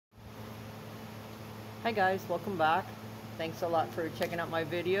Hi guys, welcome back. Thanks a lot for checking out my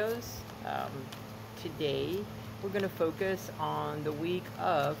videos. Um, Today we're going to focus on the week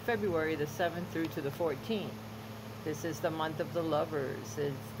of February the 7th through to the 14th. This is the month of the lovers.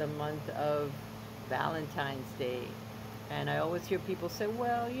 It's the month of Valentine's Day. And I always hear people say,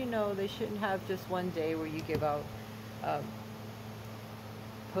 well, they shouldn't have just one day where you give out um,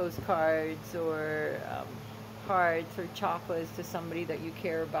 postcards or hearts or chocolates to somebody that you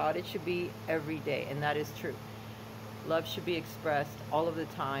care about. It should be every day, and that is true. Love should be expressed all of the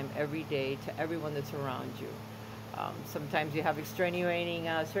time, every day, to everyone that's around you. Sometimes you have extenuating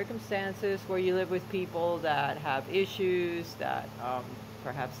circumstances where you live with people that have issues, that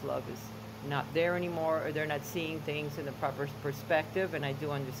perhaps love is not there anymore, or they're not seeing things in the proper perspective, and I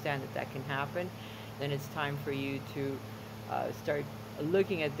do understand that that can happen. Then it's time for you to start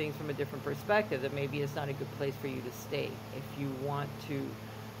looking at things from a different perspective, that maybe it's not a good place for you to stay. If you want to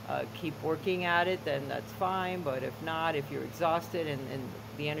keep working at it, then that's fine. But if not, if you're exhausted and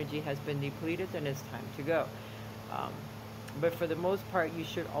the energy has been depleted, then it's time to go. Um, but for the most part, you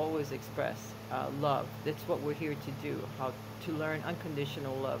should always express love. That's what we're here to do, how to learn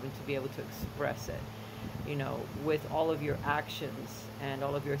unconditional love and to be able to express it, with all of your actions and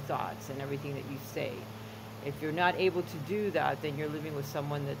all of your thoughts and everything that you say. If you're not able to do that, then you're living with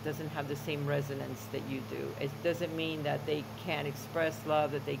someone that doesn't have the same resonance that you do. It doesn't mean that they can't express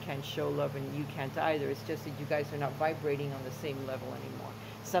love, that they can't show love, and you can't either. It's just that you guys are not vibrating on the same level anymore.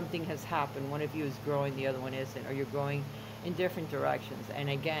 Something has happened. One of you is growing, the other one isn't, or you're going in different directions.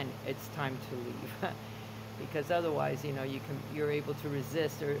 And again, it's time to leave. Because otherwise, you're able to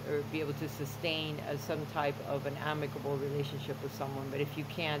resist or be able to sustain some type of an amicable relationship with someone. But if you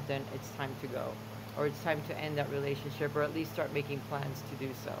can't, then it's time to go, or it's time to end that relationship, or at least start making plans to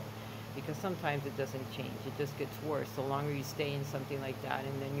do so. Because sometimes it doesn't change, it just gets worse the longer you stay in something like that.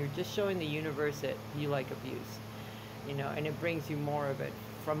 And then you're just showing the universe that you like abuse, and it brings you more of it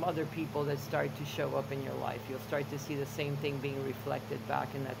from other people that start to show up in your life. You'll start to see the same thing being reflected back,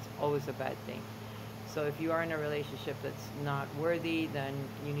 and that's always a bad thing. So if you are in a relationship that's not worthy, then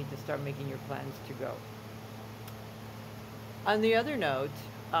you need to start making your plans to go. On the other note,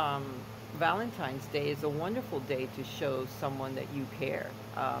 um, Valentine's Day is a wonderful day to show someone that you care.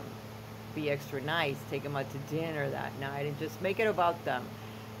 Be extra nice, take them out to dinner that night, and just make it about them.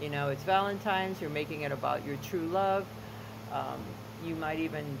 It's Valentine's, you're making it about your true love. Um, you might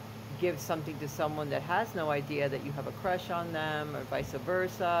even give something to someone that has no idea that you have a crush on them, or vice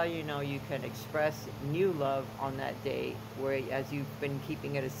versa. You can express new love on that day, whereas you've been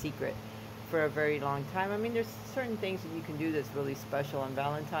keeping it a secret for a very long time. I mean, there's certain things that you can do that's really special on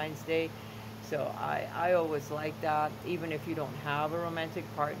Valentine's Day. So I always like that. Even if you don't have a romantic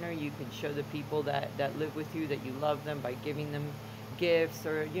partner, you can show the people that live with you that you love them by giving them gifts,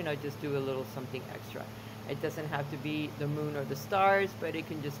 or, just do a little something extra. It doesn't have to be the moon or the stars, but it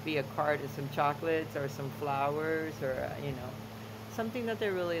can just be a card and some chocolates or some flowers, or, something that they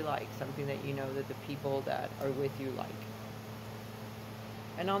really like, something that that the people that are with you like.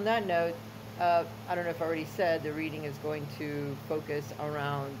 And on that note, I don't know if I already said, the reading is going to focus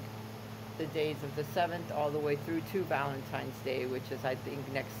around the days of the 7th all the way through to Valentine's Day, which is, I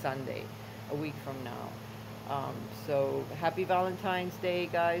think, next Sunday, a week from now. So happy Valentine's Day,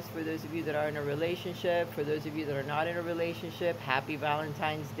 guys, for those of you that are in a relationship. For those of you that are not in a relationship, happy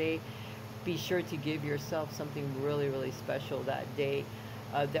Valentine's Day. Be sure to give yourself something really, really special that day,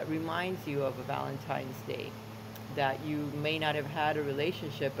 that reminds you of a Valentine's Day, that you may not have had a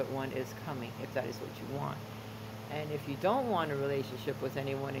relationship, but one is coming, if that is what you want. And if you don't want a relationship with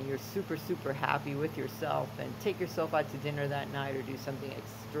anyone and you're super, super happy with yourself, then take yourself out to dinner that night, or do something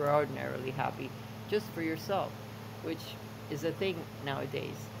extraordinarily happy just for yourself, which is a thing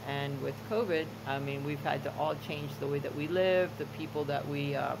nowadays. And with COVID, I mean, we've had to all change the way that we live, the people that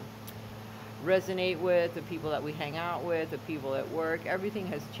we resonate with, the people that we hang out with, the people at work. Everything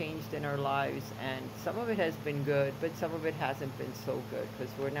has changed in our lives, and some of it has been good, but some of it hasn't been so good,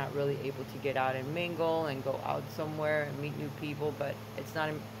 because we're not really able to get out and mingle and go out somewhere and meet new people. But it's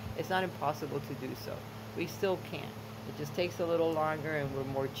not impossible to do so. We still can. It just takes a little longer, and we're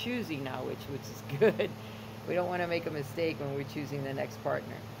more choosy now, which is good. We don't want to make a mistake when we're choosing the next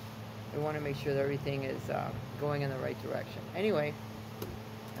partner. We want to make sure that everything is going in the right direction. Anyway,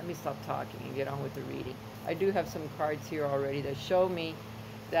 let me stop talking and get on with the reading. I do have some cards here already that show me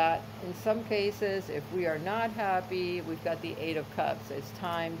that in some cases, if we are not happy, we've got the Eight of Cups. It's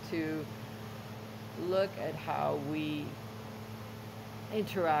time to look at how we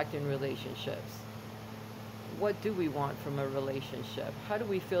interact in relationships. What do we want from a relationship? How do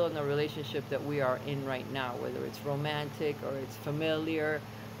we feel in the relationship that we are in right now, whether it's romantic or it's familiar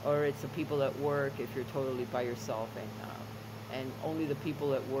or it's the people at work if you're totally by yourself, and only the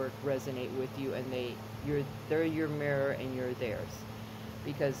people at work resonate with you, and they're your mirror and you're theirs,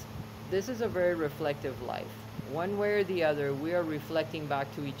 because this is a very reflective life. One way or the other, we are reflecting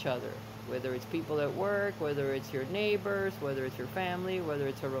back to each other, whether it's people at work, whether it's your neighbors, whether it's your family, whether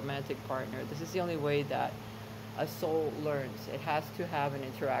it's a romantic partner. This is the only way that a soul learns. It has to have an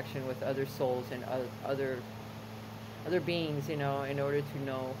interaction with other souls and other beings, in order to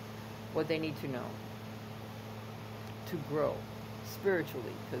know what they need to know to grow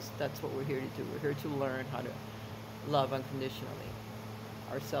spiritually, because that's what we're here to do. We're here to learn how to love unconditionally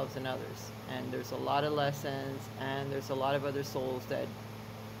ourselves and others. And there's a lot of lessons, and there's a lot of other souls that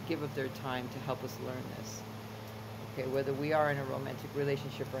give up their time to help us learn this. Okay, whether we are in a romantic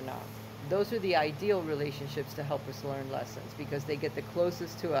relationship or not. Those are the ideal relationships to help us learn lessons, because they get the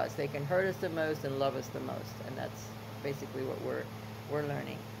closest to us. They can hurt us the most and love us the most, and that's basically what we're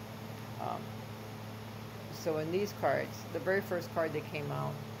learning. Um, so in these cards, the very first card that came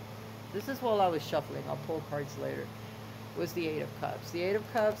out, this is while I was shuffling, I'll pull cards later, was the Eight of Cups. The Eight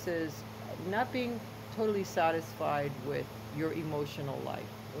of Cups is not being totally satisfied with your emotional life,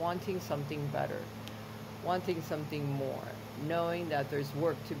 wanting something better, wanting something more, knowing that there's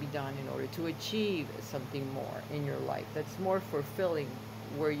work to be done in order to achieve something more in your life that's more fulfilling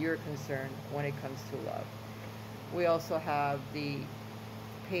where you're concerned when it comes to love. We also have the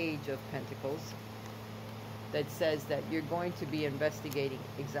Page of Pentacles that says that you're going to be investigating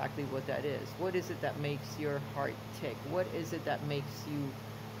exactly what that is. What is it that makes your heart tick? What is it that makes you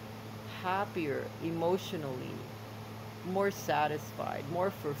happier emotionally, more satisfied,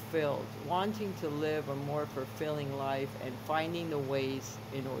 more fulfilled, wanting to live a more fulfilling life and finding the ways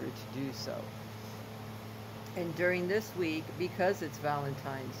in order to do so. And during this week, because it's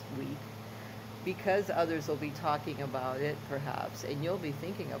Valentine's week, because others will be talking about it perhaps, and you'll be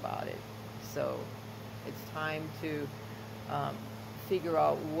thinking about it. So it's time to figure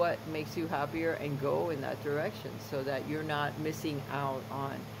out what makes you happier and go in that direction, so that you're not missing out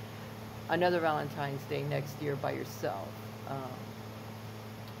on another Valentine's Day next year by yourself,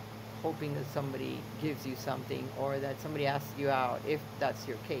 hoping that somebody gives you something, or that somebody asks you out, if that's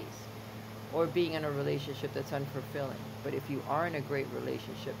your case, or being in a relationship that's unfulfilling. But if you are in a great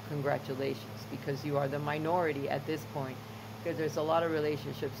relationship, congratulations, because you are the minority at this point, because there's a lot of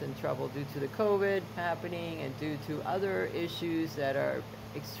relationships in trouble due to the COVID happening and due to other issues that are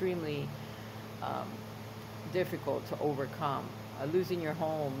extremely difficult to overcome. Losing your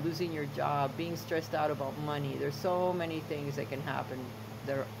home, losing your job, being stressed out about money. There's so many things that can happen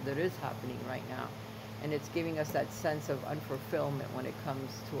that is happening right now. And it's giving us that sense of unfulfillment when it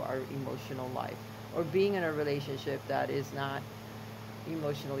comes to our emotional life. Or being in a relationship that is not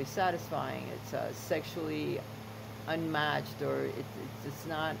emotionally satisfying. It's sexually unmatched, or it's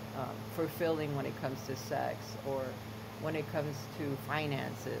not fulfilling when it comes to sex, or when it comes to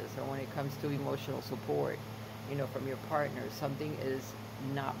finances, or when it comes to emotional support, from your partner. Something is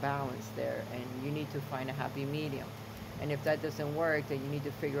not balanced there, and you need to find a happy medium. And if that doesn't work, then you need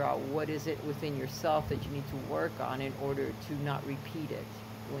to figure out what is it within yourself that you need to work on in order to not repeat it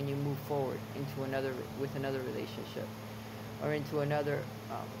when you move forward into another relationship, or into another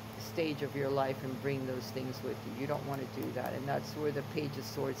stage of your life, and bring those things with you. You don't want to do that, and that's where the Page of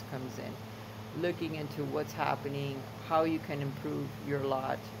Swords comes in, looking into what's happening, how you can improve your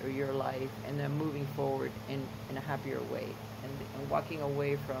lot or your life, and then moving forward in a happier way, and walking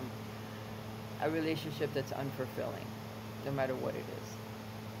away from a relationship that's unfulfilling, no matter what it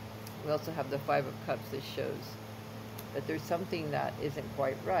is. We also have the Five of Cups that shows that there's something that isn't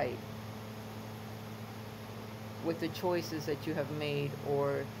quite right with the choices that you have made,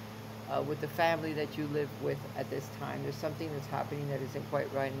 or with the family that you live with at this time. There's something that's happening that isn't quite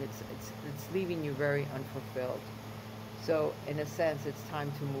right, and it's leaving you very unfulfilled. So in a sense, it's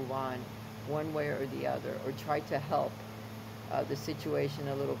time to move on one way or the other, or try to help the situation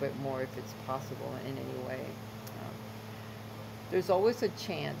a little bit more if it's possible in any way. There's always a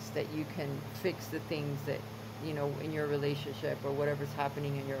chance that you can fix the things that, in your relationship, or whatever's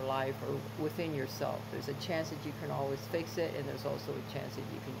happening in your life, or within yourself. There's a chance that you can always fix it, and there's also a chance that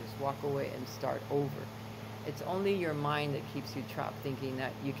you can just walk away and start over. It's only your mind that keeps you trapped, thinking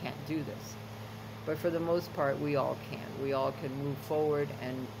that you can't do this. But for the most part, we all can. We all can move forward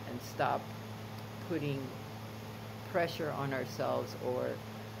and stop putting pressure on ourselves, or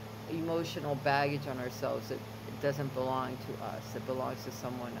emotional baggage on ourselves that it doesn't belong to us. It belongs to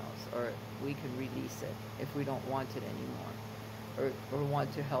someone else, or we can release it if we don't want it anymore, or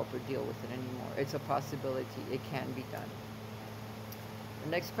want to help or deal with it anymore. It's a possibility. It can be done. The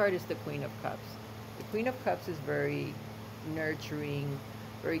next card is the Queen of Cups. The Queen of Cups is very nurturing,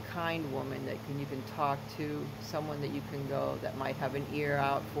 very kind woman that you can talk to, someone that you can go that might have an ear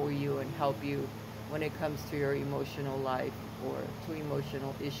out for you and help you when it comes to your emotional life or to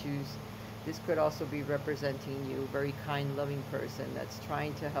emotional issues. This could also be representing you, a very kind, loving person that's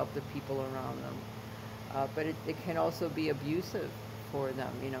trying to help the people around them. But it can also be abusive for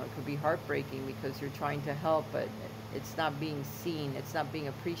them. You know, it could be heartbreaking because you're trying to help, but it's not being seen, it's not being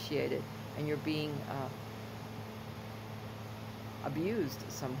appreciated, and you're being abused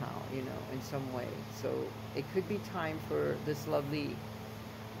somehow, you know, in some way. So it could be time for this lovely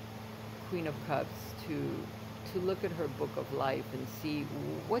Queen of Cups to look at her book of life and see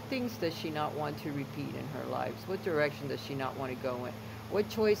what things does she not want to repeat in her lives, what direction does she not want to go in, what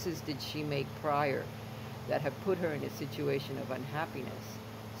choices did she make prior that have put her in a situation of unhappiness,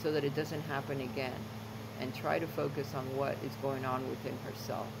 so that it doesn't happen again, and try to focus on what is going on within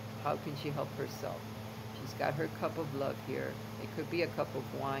herself. How can she help herself? She's got her cup of love here. It could be a cup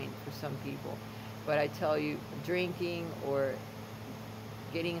of wine for some people, but I tell you, drinking or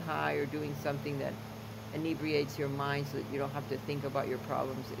getting high or doing something that inebriates your mind so that you don't have to think about your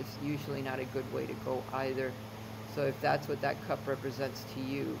problems is usually not a good way to go either. So if that's what that cup represents to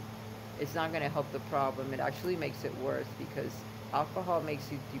you, it's not going to help the problem. It actually makes it worse, because alcohol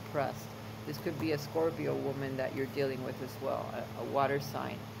makes you depressed. This could be a Scorpio woman that you're dealing with as well, a water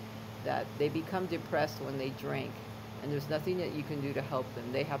sign, that they become depressed when they drink, and there's nothing that you can do to help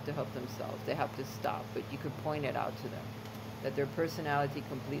them. They have to help themselves. They have to stop, but you could point it out to them, that their personality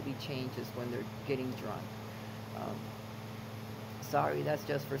completely changes when they're getting drunk. Sorry, that's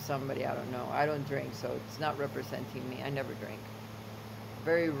just for somebody, I don't know. I don't drink, so it's not representing me. I never drink.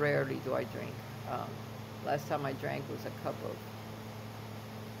 Very rarely do I drink. Last time I drank was a cup of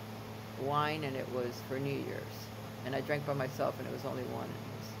wine, and it was for New Year's. And I drank by myself, and it was only one.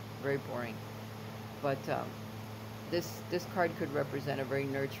 It was very boring. But this card could represent a very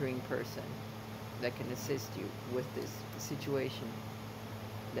nurturing person that can assist you with this situation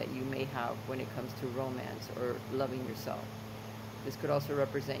that you may have when it comes to romance or loving yourself. This could also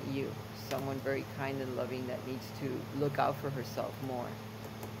represent you, someone very kind and loving that needs to look out for herself more.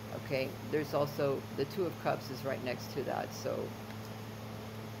 Okay, there's also the Two of Cups is right next to that. So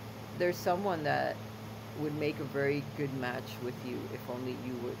there's someone that would make a very good match with you if only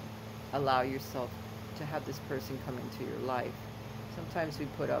you would allow yourself to have this person come into your life. Sometimes we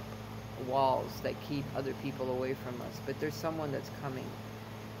put up walls that keep other people away from us, but there's someone that's coming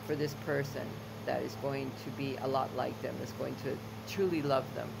for this person that is going to be a lot like them, that's going to truly love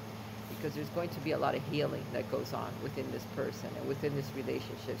them, because there's going to be a lot of healing that goes on within this person and within this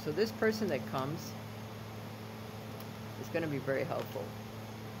relationship. So this person that comes is going to be very helpful.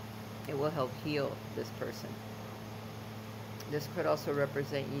 It will help heal this person. This could also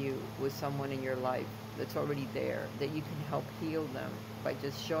represent you with someone in your life that's already there, that you can help heal them by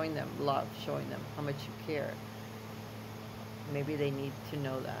just showing them love, showing them how much you care. Maybe they need to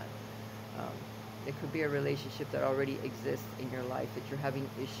know that. It could be a relationship that already exists in your life that you're having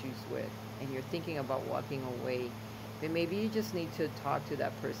issues with, and you're thinking about walking away. But maybe you just need to talk to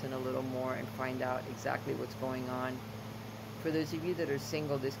that person a little more and find out exactly what's going on. For those of you that are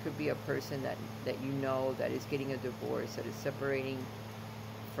single, this could be a person that you know that is getting a divorce, that is separating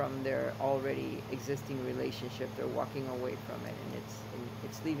from their already existing relationship. They're walking away from it, and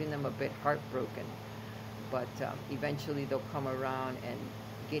it's leaving them a bit heartbroken. But eventually they'll come around, and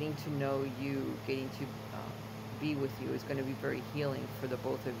getting to know you, getting to be with you is going to be very healing for the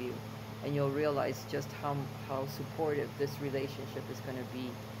both of you. And you'll realize just how supportive this relationship is going to be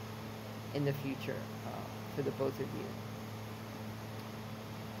in the future for the both of you.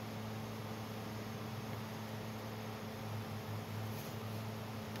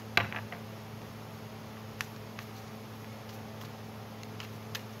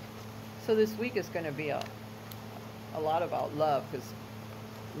 So this week is going to be a lot about love, because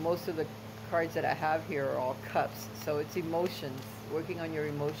most of the cards that I have here are all cups. So it's emotions, working on your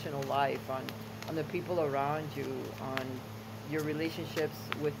emotional life, on the people around you, on your relationships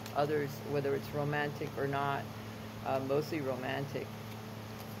with others, whether it's romantic or not, mostly romantic.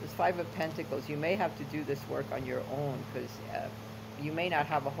 This Five of Pentacles, you may have to do this work on your own, because you may not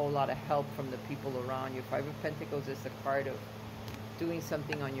have a whole lot of help from the people around you. Five of Pentacles is the card of doing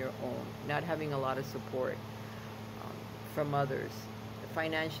something on your own, not having a lot of support from others.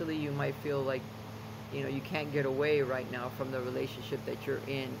 Financially, you might feel like, you know, you can't get away right now from the relationship that you're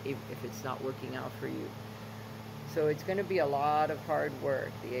in if it's not working out for you. So it's going to be a lot of hard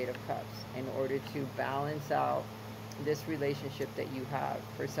work, the Eight of Cups, in order to balance out this relationship that you have.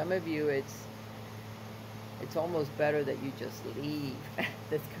 For some of you, it's almost better that you just leave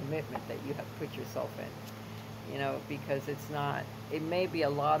this commitment that you have put yourself in. because it may be a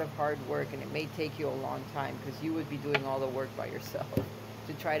lot of hard work, and it may take you a long time because you would be doing all the work by yourself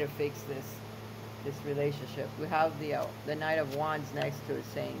to try to fix this relationship. We have the Knight of Wands next to it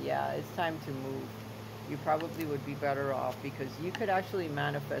saying, yeah, it's time to move. You probably would be better off because you could actually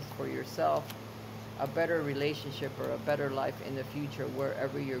manifest for yourself a better relationship or a better life in the future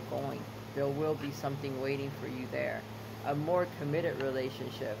wherever you're going. There will be something waiting for you there. A more committed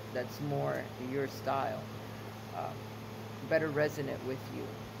relationship that's more your style, um, better resonant with you.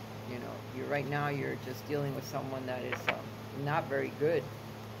 Right now you're just dealing with someone that is not very good.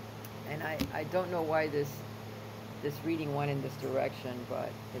 And I don't know why this reading went in this direction, but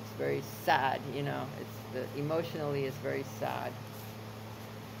it's very sad. Emotionally it's very sad.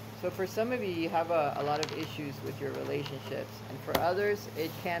 So for some of you, you have a lot of issues with your relationships, and for others it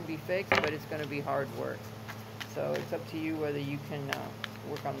can be fixed, but it's going to be hard work. So it's up to you whether you can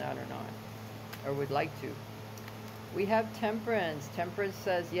work on that or not, or would like to. We have Temperance. Temperance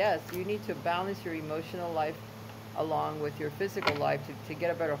says, yes, you need to balance your emotional life along with your physical life to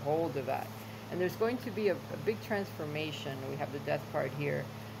get a better hold of that. And there's going to be a big transformation. We have the Death card here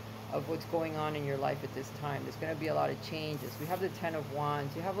of what's going on in your life at this time. There's going to be a lot of changes. We have the Ten of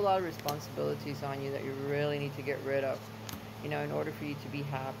Wands. You have a lot of responsibilities on you that you really need to get rid of, in order for you to be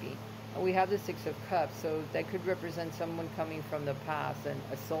happy. And we have the Six of Cups, so that could represent someone coming from the past, and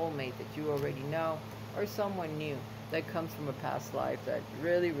a soulmate that you already know, or someone new that comes from a past life that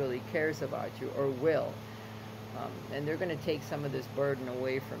really, really cares about you, or will. And they're going to take some of this burden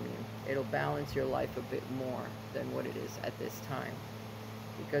away from you. It'll balance your life a bit more than what it is at this time,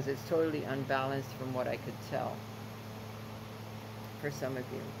 because it's totally unbalanced from what I could tell for some of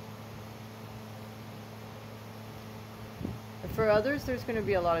you. And for others, there's going to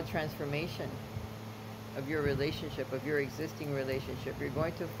be a lot of transformation of your relationship, of your existing relationship. You're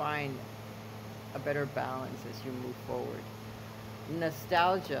going to find a better balance as you move forward.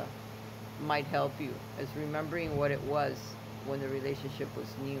 Nostalgia might help you, as remembering what it was when the relationship was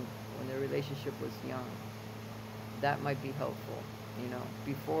new, when the relationship was young. That might be helpful.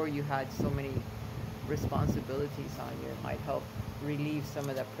 Before you had so many responsibilities on you, it might help relieve some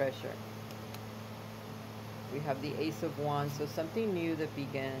of that pressure. We have the Ace of Wands, so something new that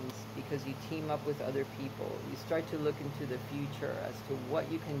begins because you team up with other people. You start to look into the future as to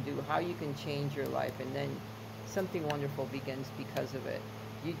what you can do, how you can change your life, and then something wonderful begins because of it.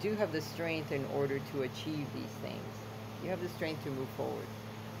 You do have the strength in order to achieve these things. You have the strength to move forward.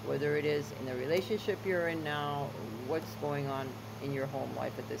 Whether it is in the relationship you're in now, what's going on in your home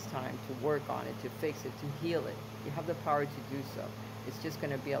life at this time, to work on it, to fix it, to heal it. You have the power to do so. It's just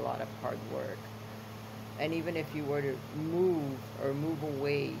going to be a lot of hard work. And even if you were to move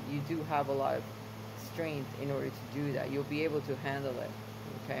away, you do have a lot of strength in order to do that. You'll be able to handle it,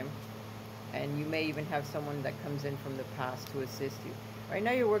 okay? And you may even have someone that comes in from the past to assist you. Right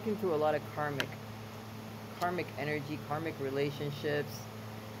now you're working through a lot of karmic energy, karmic relationships,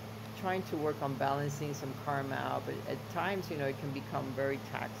 trying to work on balancing some karma out, but at times, it can become very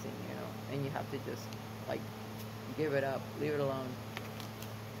taxing, and you have to just, give it up, leave it alone.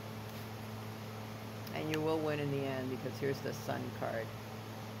 And you will win in the end, because here's the Sun card.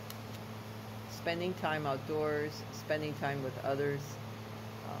 Spending time outdoors, spending time with others,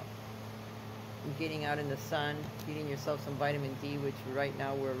 getting out in the sun, feeding yourself some vitamin D, which right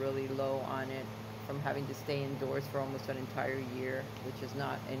now we're really low on it from having to stay indoors for almost an entire year, which is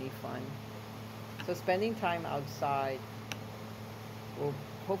not any fun. So spending time outside will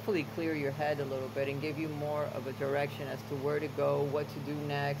hopefully clear your head a little bit and give you more of a direction as to where to go, what to do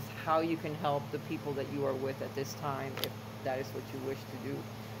next, how you can help the people that you are with at this time, if that is what you wish to do.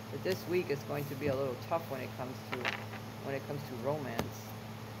 But this week is going to be a little tough when it comes to romance,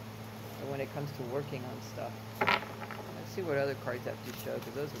 and when it comes to working on stuff. Let's see what other cards have to show,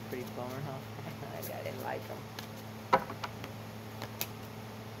 because those are pretty bummer, huh? I didn't like them.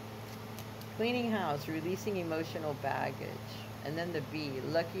 Cleaning house, releasing emotional baggage. And then the B,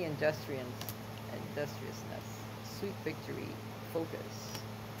 lucky industriousness, sweet victory, focus.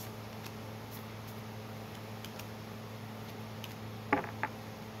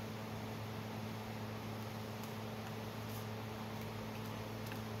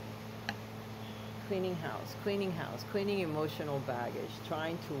 Cleaning house, cleaning emotional baggage,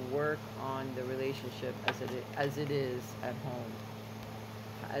 trying to work on the relationship as it is at home,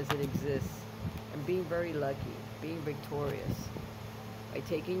 as it exists, and being very lucky, being victorious by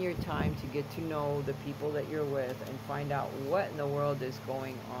taking your time to get to know the people that you're with and find out what in the world is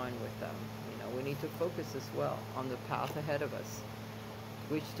going on with them. We need to focus as well on the path ahead of us,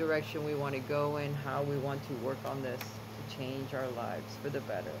 which direction we want to go in, how we want to work on this to change our lives for the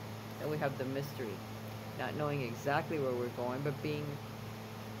better. Then we have the mystery. not knowing exactly where we're going, but being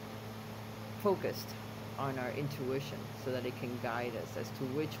focused on our intuition so that it can guide us as to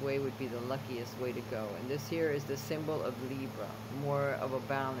which way would be the luckiest way to go. And this here is the symbol of Libra, more of a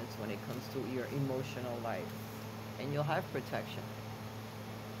balance when it comes to your emotional life. And you'll have protection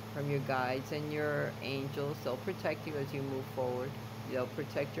from your guides and your angels. They'll protect you as you move forward. They'll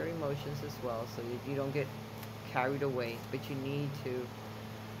protect your emotions as well so that you don't get carried away. But you need to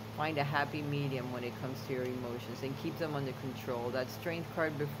find a happy medium when it comes to your emotions and keep them under control. That strength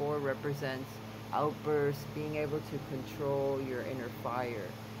card before represents outbursts, being able to control your inner fire,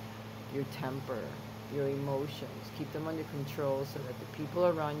 your temper, your emotions. Keep them under control so that the people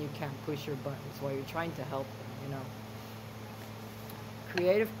around you can't push your buttons while you're trying to help them,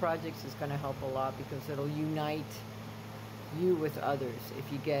 Creative projects is going to help a lot because it'll unite you with others.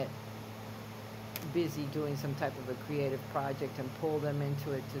 If you get busy doing some type of a creative project and pull them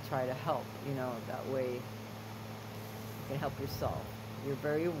into it to try to help, that way you can help yourself. You're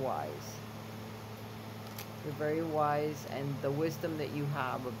very wise. You're very wise, and the wisdom that you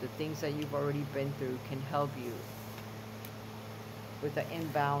have of the things that you've already been through can help you with the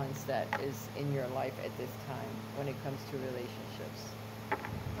imbalance that is in your life at this time when it comes to relationships.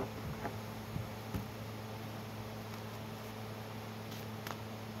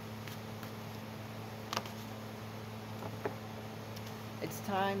 It's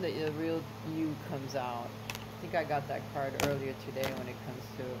time that the real you comes out. I think I got that card earlier today when it comes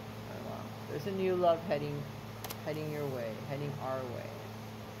to, there's a new love heading your way, heading our way.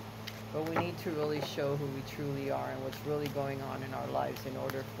 But we need to really show who we truly are and what's really going on in our lives in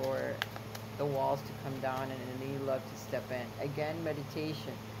order for the walls to come down and a new love to step in. Again,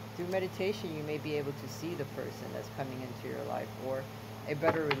 meditation. Through meditation, you may be able to see the person that's coming into your life, or a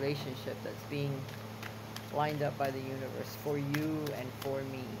better relationship that's being lined up by the universe for you and for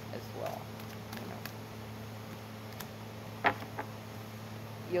me as well.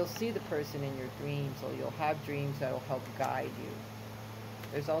 You'll see the person in your dreams, or you'll have dreams that will help guide you.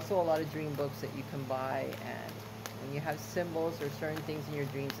 There's also a lot of dream books that you can buy, and when you have symbols or certain things in your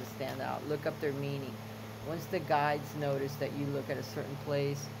dreams that stand out, look up their meaning. Once the guides notice that you look at a certain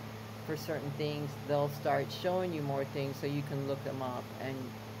place for certain things, they'll start showing you more things so you can look them up, and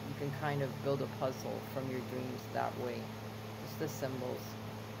you can kind of build a puzzle from your dreams that way. Just the symbols.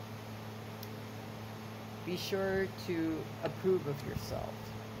 Be sure to approve of yourself,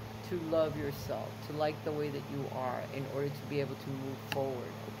 to love yourself, to like the way that you are in order to be able to move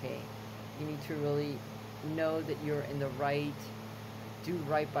forward, okay? You need to really know that you're in the right, do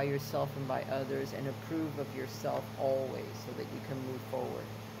right by yourself and by others, and approve of yourself always so that you can move forward.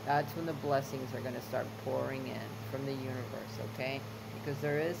 That's when the blessings are going to start pouring in from the universe, okay?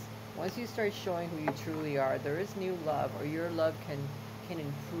 Because once you start showing who you truly are, there is new love, or your love can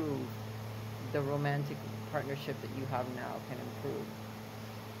improve. The romantic partnership that you have now can improve.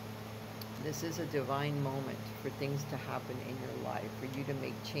 This is a divine moment for things to happen in your life, for you to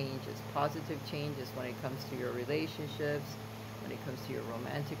make changes, positive changes when it comes to your relationships, when it comes to your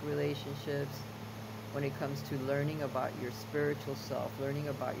romantic relationships, when it comes to learning about your spiritual self, learning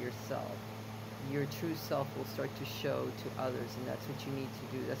about yourself. Your true self will start to show to others, and that's what you need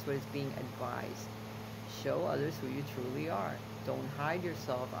to do. That's what is being advised. Show others who you truly are. Don't hide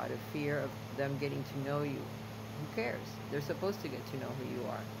yourself out of fear of them getting to know you. Who cares? They're supposed to get to know who you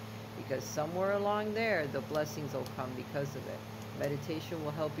are. Because somewhere along there, the blessings will come because of it. Meditation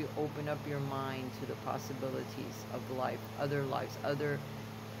will help you open up your mind to the possibilities of life, other lives, other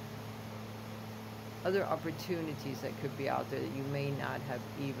opportunities that could be out there that you may not have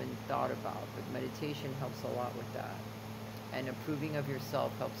even thought about. But meditation helps a lot with that. And approving of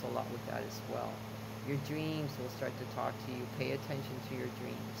yourself helps a lot with that as well. Your dreams will start to talk to you. Pay attention to your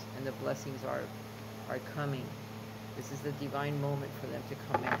dreams. And the blessings are coming. This is the divine moment for them to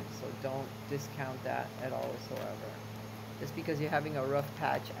come in. So don't discount that at all whatsoever. Just because you're having a rough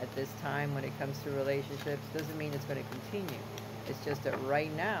patch at this time when it comes to relationships doesn't mean it's going to continue. It's just that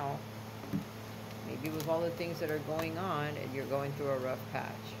right now, maybe with all the things that are going on, and you're going through a rough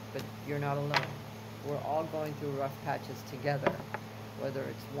patch. But you're not alone. We're all going through rough patches together, whether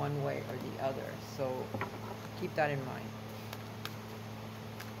it's one way or the other. So keep that in mind.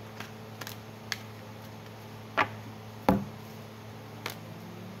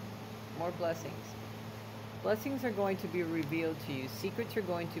 More blessings. Blessings are going to be revealed to you. Secrets are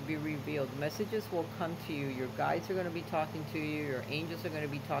going to be revealed. Messages will come to you. Your guides are going to be talking to you. Your angels are going to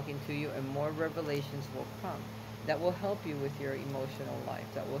be talking to you. And more revelations will come. That will help you with your emotional life.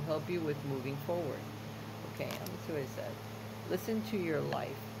 That will help you with moving forward. Okay, let me see what it says. Listen to your life.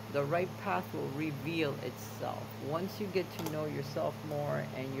 The right path will reveal itself. Once you get to know yourself more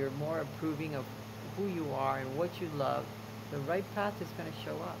and you're more approving of who you are and what you love, the right path is going to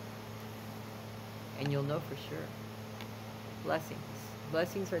show up. And you'll know for sure. Blessings.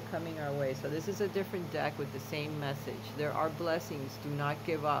 Blessings are coming our way. So this is a different deck with the same message. There are blessings. Do not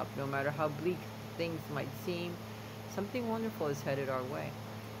give up. No matter how bleak things might seem, something wonderful is headed our way.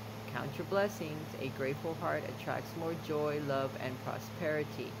 Count your blessings. A grateful heart attracts more joy, love, and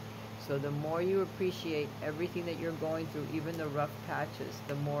prosperity. So the more you appreciate everything that you're going through, even the rough patches,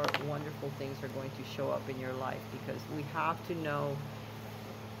 the more wonderful things are going to show up in your life, because we have to know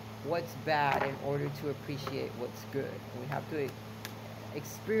what's bad in order to appreciate what's good. We have to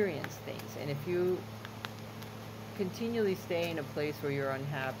experience things. And if you continually stay in a place where you're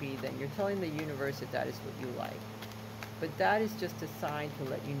unhappy, then you're telling the universe that that is what you like. But that is just a sign to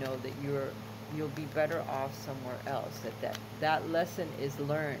let you know that you'll be better off somewhere else, that lesson is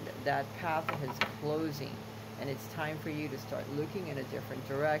learned, that path is closing, and it's time for you to start looking in a different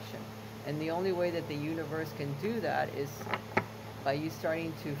direction. And the only way that the universe can do that is by you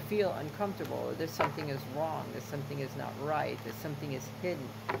starting to feel uncomfortable, that something is wrong, that something is not right, that something is hidden.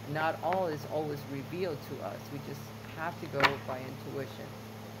 Not all is always revealed to us. We just have to go by intuition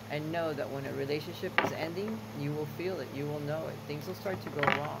and know that when a relationship is ending, you will feel it, you will know it. Things will start to go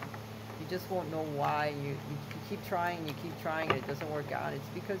wrong. You just won't know why. You keep trying, and it doesn't work out. It's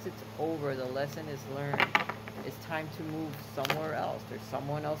because it's over. The lesson is learned. It's time to move somewhere else. There's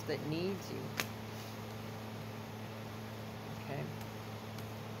someone else that needs you. Okay?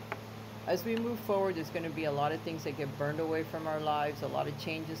 As we move forward, there's going to be a lot of things that get burned away from our lives, a lot of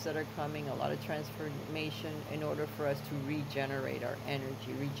changes that are coming, a lot of transformation in order for us to regenerate our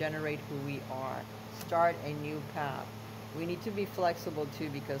energy, regenerate who we are, start a new path. We need to be flexible too,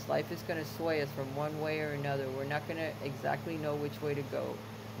 because life is going to sway us from one way or another. We're not going to exactly know which way to go,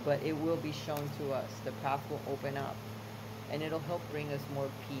 but it will be shown to us. The path will open up, and it'll help bring us more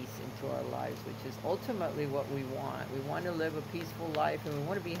peace into our lives, which is ultimately what we want. We want to live a peaceful life, and we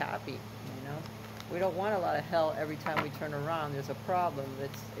want to be happy, you know? We don't want a lot of hell every time we turn around. There's a problem.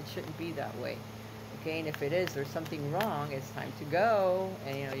 It shouldn't be that way. Okay, and if it is, there's something wrong, it's time to go.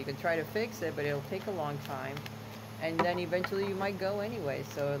 And, you know, you can try to fix it, but it'll take a long time. And then eventually you might go anyway.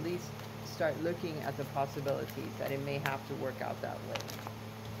 So at least start looking at the possibilities that it may have to work out that way.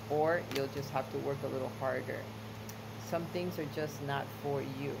 Or you'll just have to work a little harder. Some things are just not for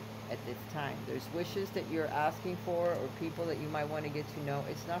you at this time. There's wishes that you're asking for, or people that you might want to get to know.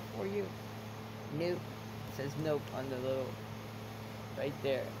 It's not for you. Nope. It says nope on the little, right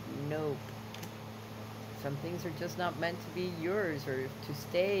there. Nope. Some things are just not meant to be yours, or to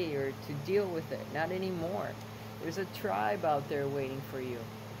stay, or to deal with it. Not anymore. There's a tribe out there waiting for you,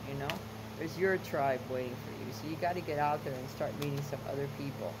 you know? There's your tribe waiting for you. So you got to get out there and start meeting some other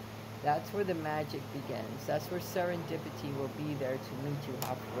people. That's where the magic begins. That's where serendipity will be there to meet you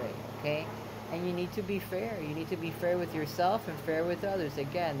halfway, okay? And you need to be fair. You need to be fair with yourself and fair with others.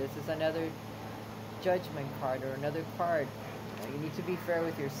 Again, this is another judgment card, or another card. You need to be fair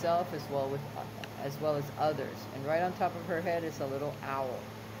with yourself as well as others. And right on top of her head is a little owl.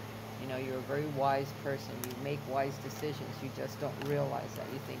 You know, you're a very wise person. You make wise decisions. You just don't realize that.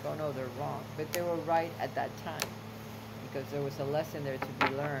 You think, oh no, they're wrong. But they were right at that time, because there was a lesson there to be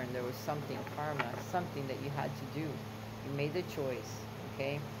learned. There was something, karma, something that you had to do. You made the choice,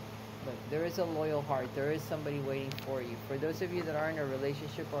 okay? But there is a loyal heart. There is somebody waiting for you. For those of you that are in a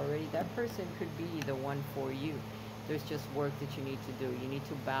relationship already, that person could be the one for you. There's just work that you need to do. You need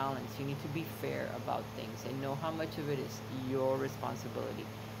to balance. You need to be fair about things and know how much of it is your responsibility.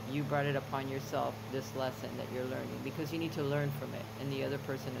 You brought it upon yourself, this lesson that you're learning, because you need to learn from it, and the other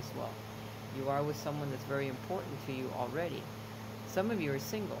person as well. You are with someone that's very important to you already. Some of you are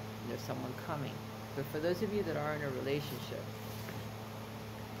single, and there's someone coming. But for those of you that are in a relationship,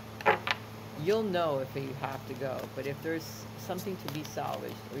 you'll know if you have to go. But if there's something to be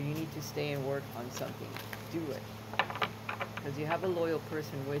salvaged, or you need to stay and work on something, do it. Because you have a loyal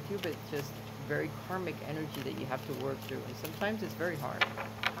person with you, but it's just very karmic energy that you have to work through. And sometimes it's very hard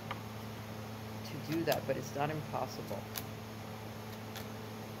to do that, but it's not impossible.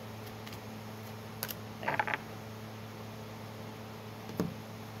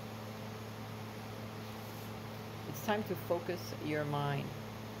 It's time to focus your mind.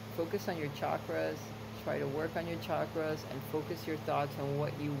 Focus on your chakras. Try to work on your chakras and focus your thoughts on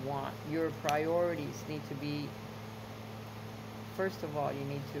what you want. Your priorities need to be, first of all, you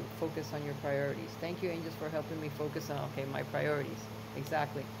need to focus on your priorities. Thank you, angels, for helping me focus on, okay, my priorities.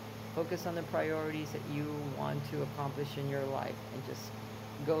 Exactly. Focus on the priorities that you want to accomplish in your life, and just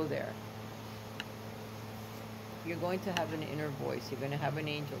go there. You're going to have an inner voice. You're going to have an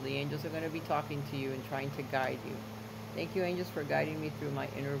angel. The angels are going to be talking to you and trying to guide you. Thank you, angels, for guiding me through my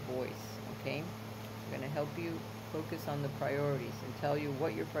inner voice, okay? going to help you focus on the priorities and tell you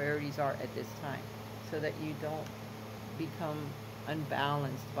what your priorities are at this time so that you don't become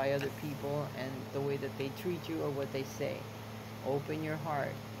unbalanced by other people and the way that they treat you or what they say. Open your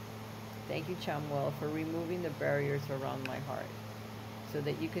heart. Thank you, Chamuel, for removing the barriers around my heart so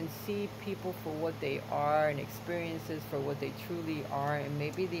that you can see people for what they are and experiences for what they truly are, and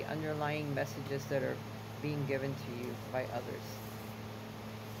maybe the underlying messages that are being given to you by others.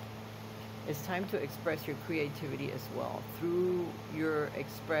 It's time to express your creativity as well through your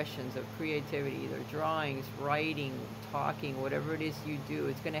expressions of creativity, either drawings, writing, talking, whatever it is you do.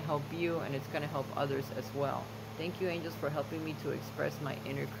 It's going to help you and it's going to help others as well. Thank you, angels, for helping me to express my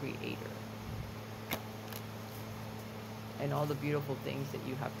inner creator and all the beautiful things that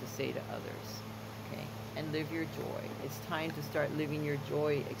you have to say to others. Okay? And live your joy. It's time to start living your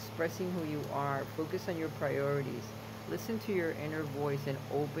joy, expressing who you are. Focus on your priorities. Listen to your inner voice and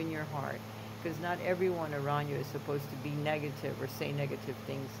open your heart, because not everyone around you is supposed to be negative or say negative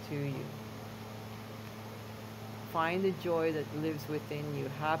things to you. Find the joy that lives within you,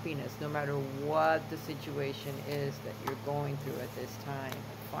 happiness, no matter what the situation is that you're going through at this time.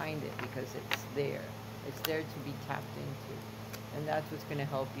 Find it because it's there. It's there to be tapped into. And that's what's going to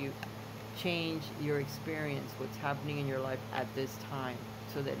help you change your experience, what's happening in your life at this time,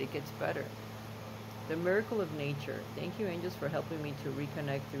 so that it gets better. The miracle of nature. Thank you, angels, for helping me to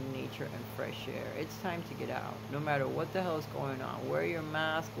reconnect through nature and fresh air. It's time to get out. No matter what the hell is going on. Wear your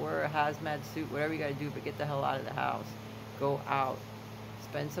mask, wear a hazmat suit, whatever you got to do, but get the hell out of the house. Go out.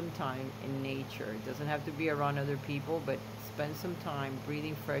 Spend some time in nature. It doesn't have to be around other people, but spend some time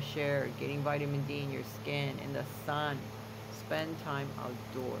breathing fresh air, getting vitamin D in your skin, in the sun. Spend time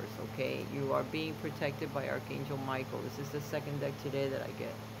outdoors, okay? You are being protected by Archangel Michael. This is the second deck today that I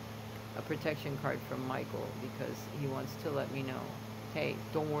get a protection card from Michael, because he wants to let me know, hey,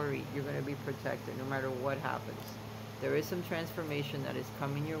 don't worry, you're going to be protected no matter what happens. There is some transformation that is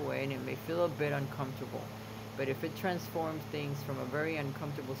coming your way, and it may feel a bit uncomfortable, but if it transforms things from a very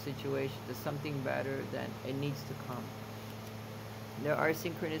uncomfortable situation to something better, then it needs to come. There are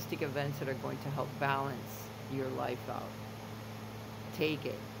synchronistic events that are going to help balance your life out. Take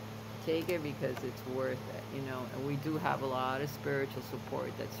it. Take it because it's worth it, you know, and we do have a lot of spiritual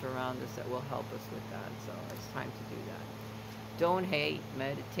support that surrounds us that will help us with that, so it's time to do that. Don't hate,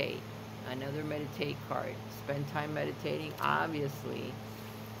 meditate. Another meditate card. Spend time meditating. Obviously,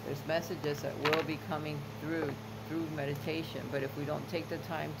 there's messages that will be coming through meditation, but if we don't take the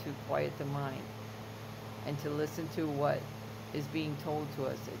time to quiet the mind and to listen to what is being told to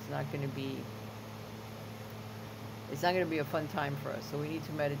us, it's not going to be a fun time for us. So we need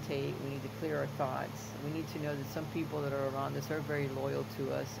to meditate. We need to clear our thoughts. We need to know that some people that are around us are very loyal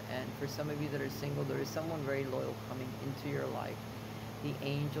to us. And for some of you that are single, there is someone very loyal coming into your life. The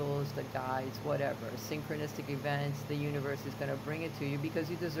angels, the guides, whatever. Synchronistic events, the universe is going to bring it to you because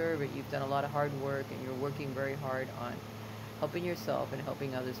you deserve it. You've done a lot of hard work and you're working very hard on helping yourself and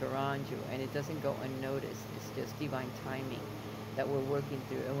helping others around you. And it doesn't go unnoticed. It's just divine timing that we're working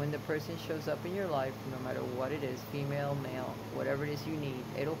through. And when the person shows up in your life, no matter what it is, female, male, whatever it is you need,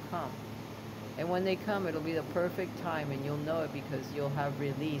 it'll come. And when they come, it'll be the perfect time, and you'll know it because you'll have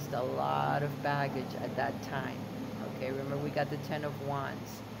released a lot of baggage at that time. Okay, remember we got the 10 of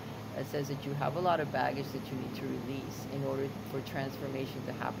Wands. That says that you have a lot of baggage that you need to release in order for transformation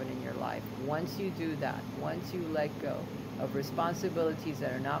to happen in your life. Once you do that, once you let go of responsibilities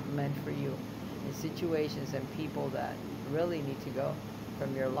that are not meant for you, and situations and people that really need to go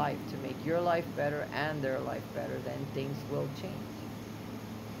from your life to make your life better and their life better, then things will change.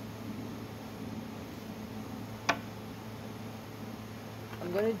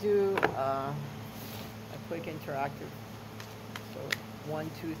 I'm going to do a quick interactive. So 1,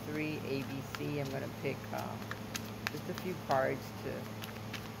 2, 3, ABC. I'm going to pick just a few cards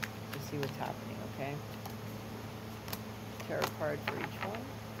to see what's happening, okay? Tarot card for each one.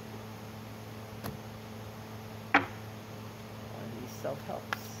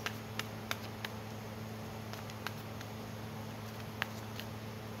 Self-helps.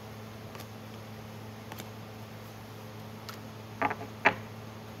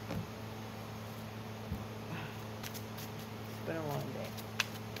 It's been a long day.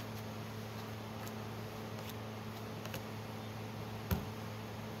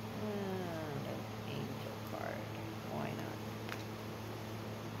 An angel card. Why not?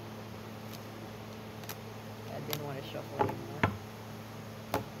 I didn't want to shuffle anymore.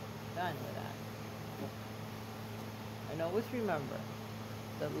 Done with that. And always remember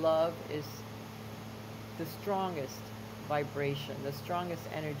that love is the strongest vibration, the strongest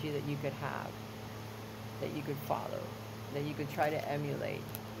energy that you could have, that you could follow, that you could try to emulate,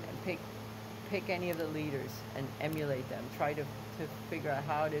 and pick any of the leaders and emulate them. Try to figure out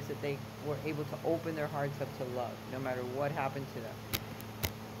how it is that they were able to open their hearts up to love, no matter what happened to them.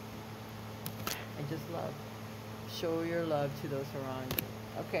 And just love. Show your love to those around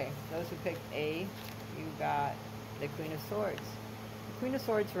you. Okay, those who picked A, you got the Queen of Swords. The Queen of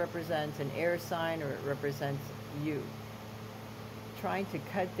Swords represents an air sign, or it represents you. Trying to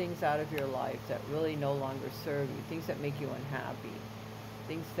cut things out of your life that really no longer serve you, things that make you unhappy,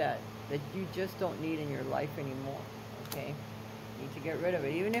 things that you just don't need in your life anymore, okay? You need to get rid of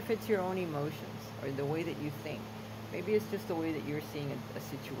it, even if it's your own emotions or the way that you think. Maybe it's just the way that you're seeing a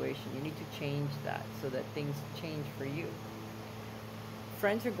situation. You need to change that so that things change for you.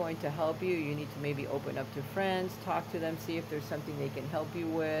 Friends are going to help you. You need to maybe open up to friends, talk to them, see if there's something they can help you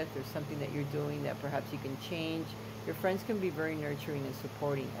with, or something that you're doing that perhaps you can change. Your friends can be very nurturing and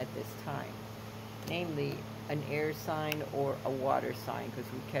supporting at this time. Namely, an air sign or a water sign,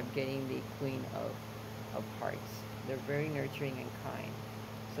 because we kept getting the Queen of Hearts. They're very nurturing and kind.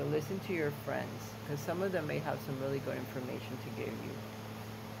 So listen to your friends, because some of them may have some really good information to give you.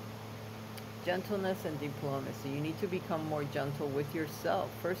 Gentleness and diplomacy. You need to become more gentle with yourself,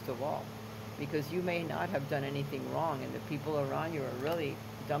 first of all, because you may not have done anything wrong, and the people around you are really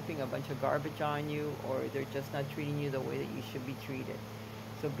dumping a bunch of garbage on you, or they're just not treating you the way that you should be treated.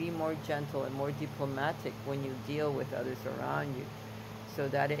 So be more gentle and more diplomatic when you deal with others around you, so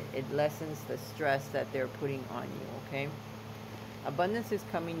that it lessens the stress that they're putting on you, okay? Abundance is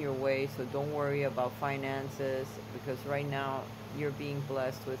coming your way, so don't worry about finances, because right now you're being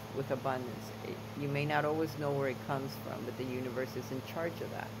blessed with abundance. You may not always know where it comes from, but the universe is in charge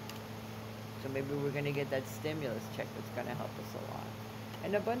of that. So maybe we're going to get that stimulus check that's going to help us a lot.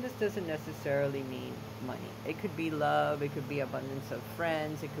 And abundance doesn't necessarily mean money. It could be love, it could be abundance of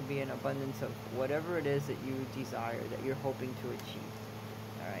friends, it could be an abundance of whatever it is that you desire, that you're hoping to achieve.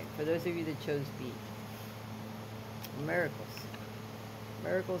 All right, for those of you that chose B, miracles.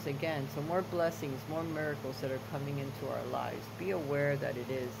 Miracles again, so more blessings, more miracles that are coming into our lives. Be aware that it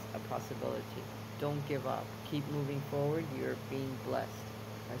is a possibility. Don't give up. Keep moving forward. You're being blessed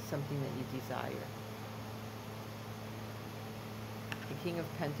by something that you desire. The King of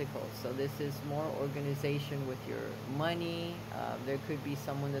Pentacles. So this is more organization with your money. There could be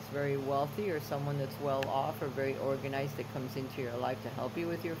someone that's very wealthy, or someone that's well off or very organized that comes into your life to help you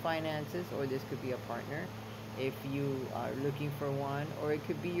with your finances, or this could be a partner if you are looking for one, or it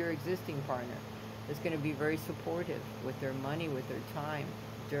could be your existing partner that's going to be very supportive with their money, with their time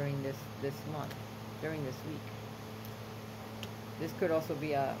during this month, during this week. This could also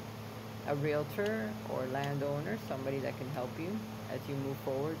be a realtor or landowner, somebody that can help you as you move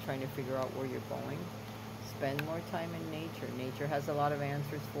forward, trying to figure out where you're going. Spend more time in nature. Nature has a lot of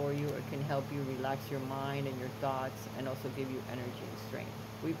answers for you. It can help you relax your mind and your thoughts, and also give you energy and strength.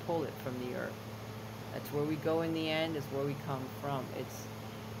 We pull it from the earth. That's where we go in the end, is where we come from.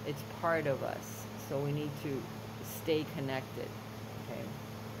 It's part of us. So we need to stay connected. Okay.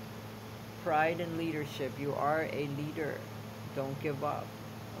 Pride and leadership. You are a leader. Don't give up.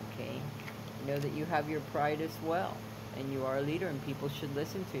 Okay. Know that you have your pride as well. And you are a leader, and people should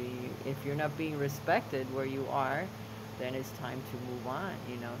listen to you. If you're not being respected where you are, then it's time to move on.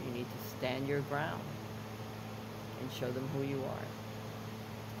 You know, you need to stand your ground and show them who you are.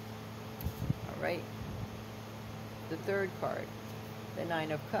 All right. The third card, the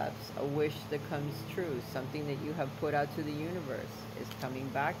Nine of Cups, a wish that comes true. Something that you have put out to the universe is coming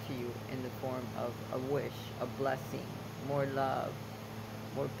back to you in the form of a wish, a blessing, more love,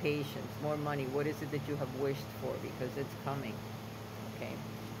 more patience, more money. What is it that you have wished for? Because it's coming, okay?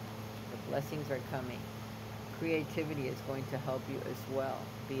 The blessings are coming. Creativity is going to help you as well.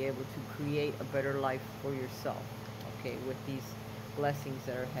 Be able to create a better life for yourself, okay, with these blessings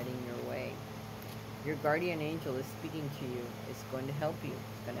that are heading your way. Your guardian angel is speaking to you. It's going to help you.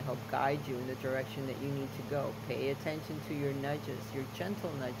 It's going to help guide you in the direction that you need to go. Pay attention to your nudges, your gentle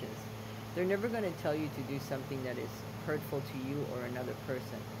nudges. They're never going to tell you to do something that is hurtful to you or another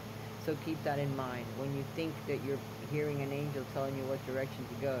person. So keep that in mind. When you think that you're hearing an angel telling you what direction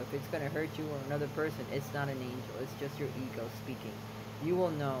to go, if it's going to hurt you or another person, it's not an angel. It's just your ego speaking. You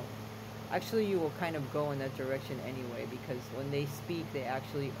will know. Actually, you will kind of go in that direction anyway, because when they speak, they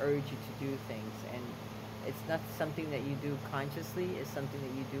actually urge you to do things. And it's not something that you do consciously, it's something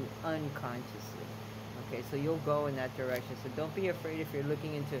that you do unconsciously. Okay, so you'll go in that direction. So don't be afraid if you're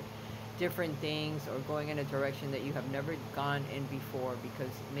looking into different things or going in a direction that you have never gone in before,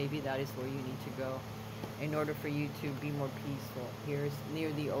 because maybe that is where you need to go in order for you to be more peaceful. Here's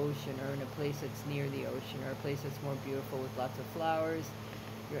near the ocean, or in a place that's near the ocean, or a place that's more beautiful with lots of flowers.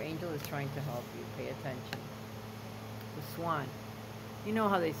 Your angel is trying to help you. Pay attention. The Swan. You know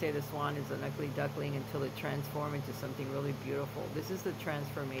how they say the swan is an ugly duckling until it transforms into something really beautiful. This is the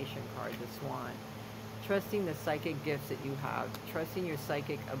transformation card, the swan. Trusting the psychic gifts that you have, trusting your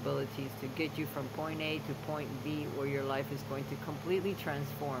psychic abilities to get you from point A to point B, where your life is going to completely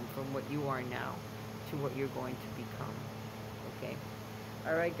transform from what you are now to what you're going to become. Okay?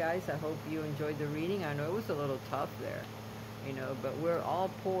 All right, guys, I hope you enjoyed the reading. I know it was a little tough there, but we're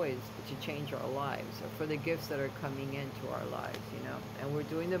all poised to change our lives for the gifts that are coming into our lives, and we're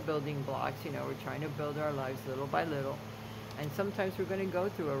doing the building blocks, we're trying to build our lives little by little. And sometimes we're going to go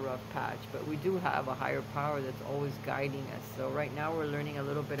through a rough patch, but we do have a higher power that's always guiding us. So right now we're learning a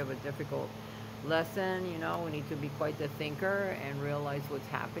little bit of a difficult lesson. We need to be quite the thinker and realize what's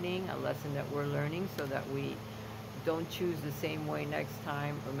happening, a lesson that we're learning, so that we don't choose the same way next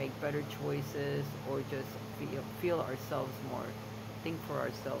time, or make better choices, or just feel ourselves more, think for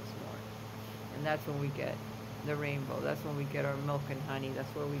ourselves more. And that's when we get the rainbow. That's when we get our milk and honey. That's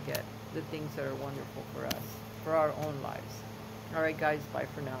where we get the things that are wonderful for us, for our own lives. All right, guys, bye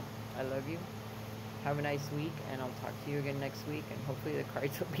for now. I love you. Have a nice week, and I'll talk to you again next week, and hopefully the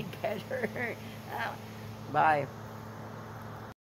cards will be better. Bye.